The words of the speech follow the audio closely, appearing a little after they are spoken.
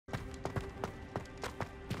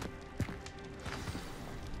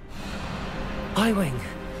Highwing,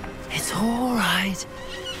 it's all right.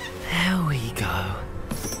 There we go.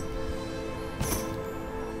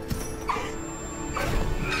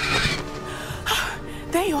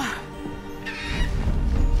 There you are.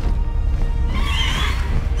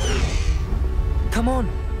 Come on.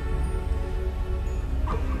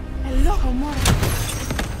 Hello, Homora.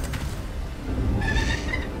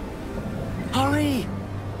 Hurry!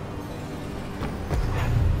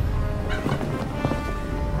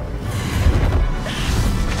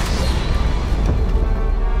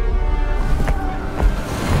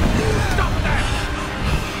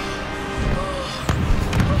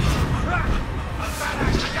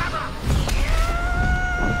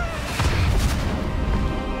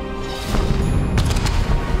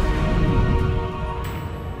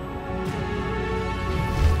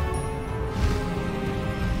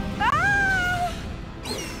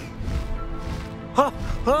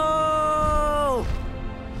 Oh!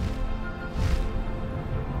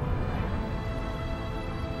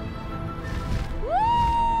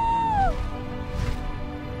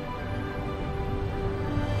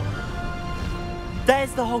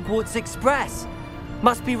 There's the Hogwarts Express.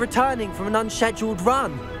 Must be returning from an unscheduled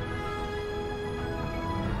run.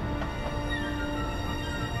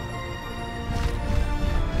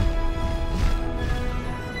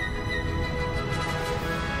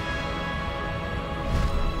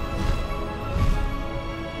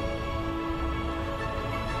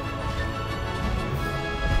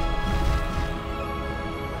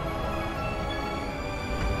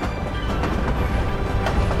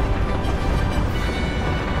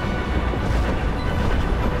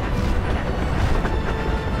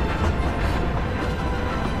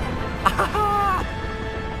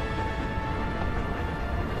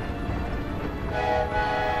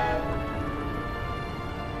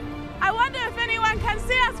 I wonder if anyone can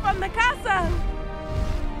see us from the castle.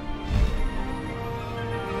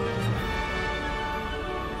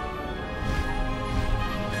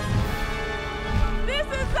 This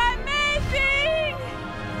is amazing!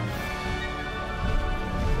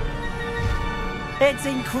 It's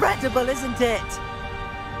incredible, isn't it?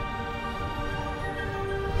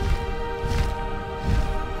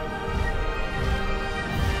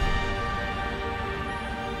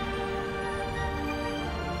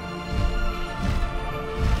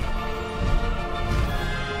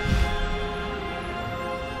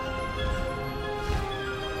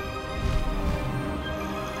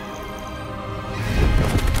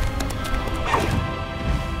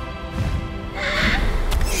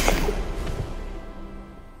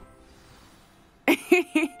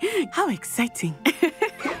 How exciting.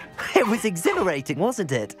 It was exhilarating,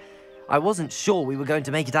 wasn't it? I wasn't sure we were going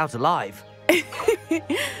to make it out alive.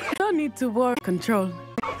 No need to worry. Control.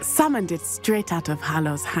 Summoned it straight out of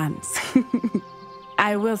Hallow's hands.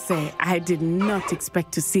 I will say, I did not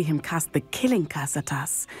expect to see him cast the killing curse at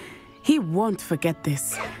us. He won't forget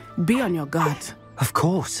this. Be on your guard. Of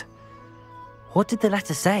course. What did the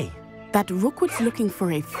letter say? That Rookwood's looking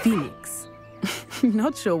for a phoenix.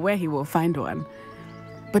 Not sure where he will find one.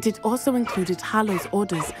 But it also included Hallow's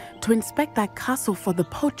orders to inspect that castle for the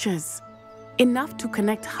poachers. Enough to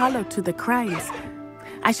connect Hallow to the crimes.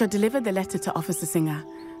 I shall deliver the letter to Officer Singer.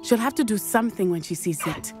 She'll have to do something when she sees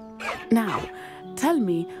it. Now, tell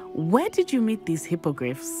me, where did you meet these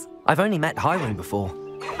hippogriffs? I've only met Highwing before.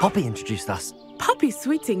 Poppy introduced us. Poppy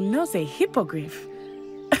Sweeting knows a hippogriff.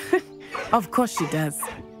 Of course she does.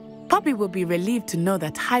 Poppy will be relieved to know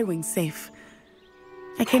that Highwing's safe.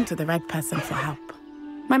 I came to the right person for help.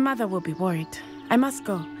 My mother will be worried. I must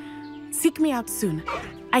go. Seek me out soon.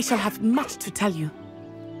 I shall have much to tell you.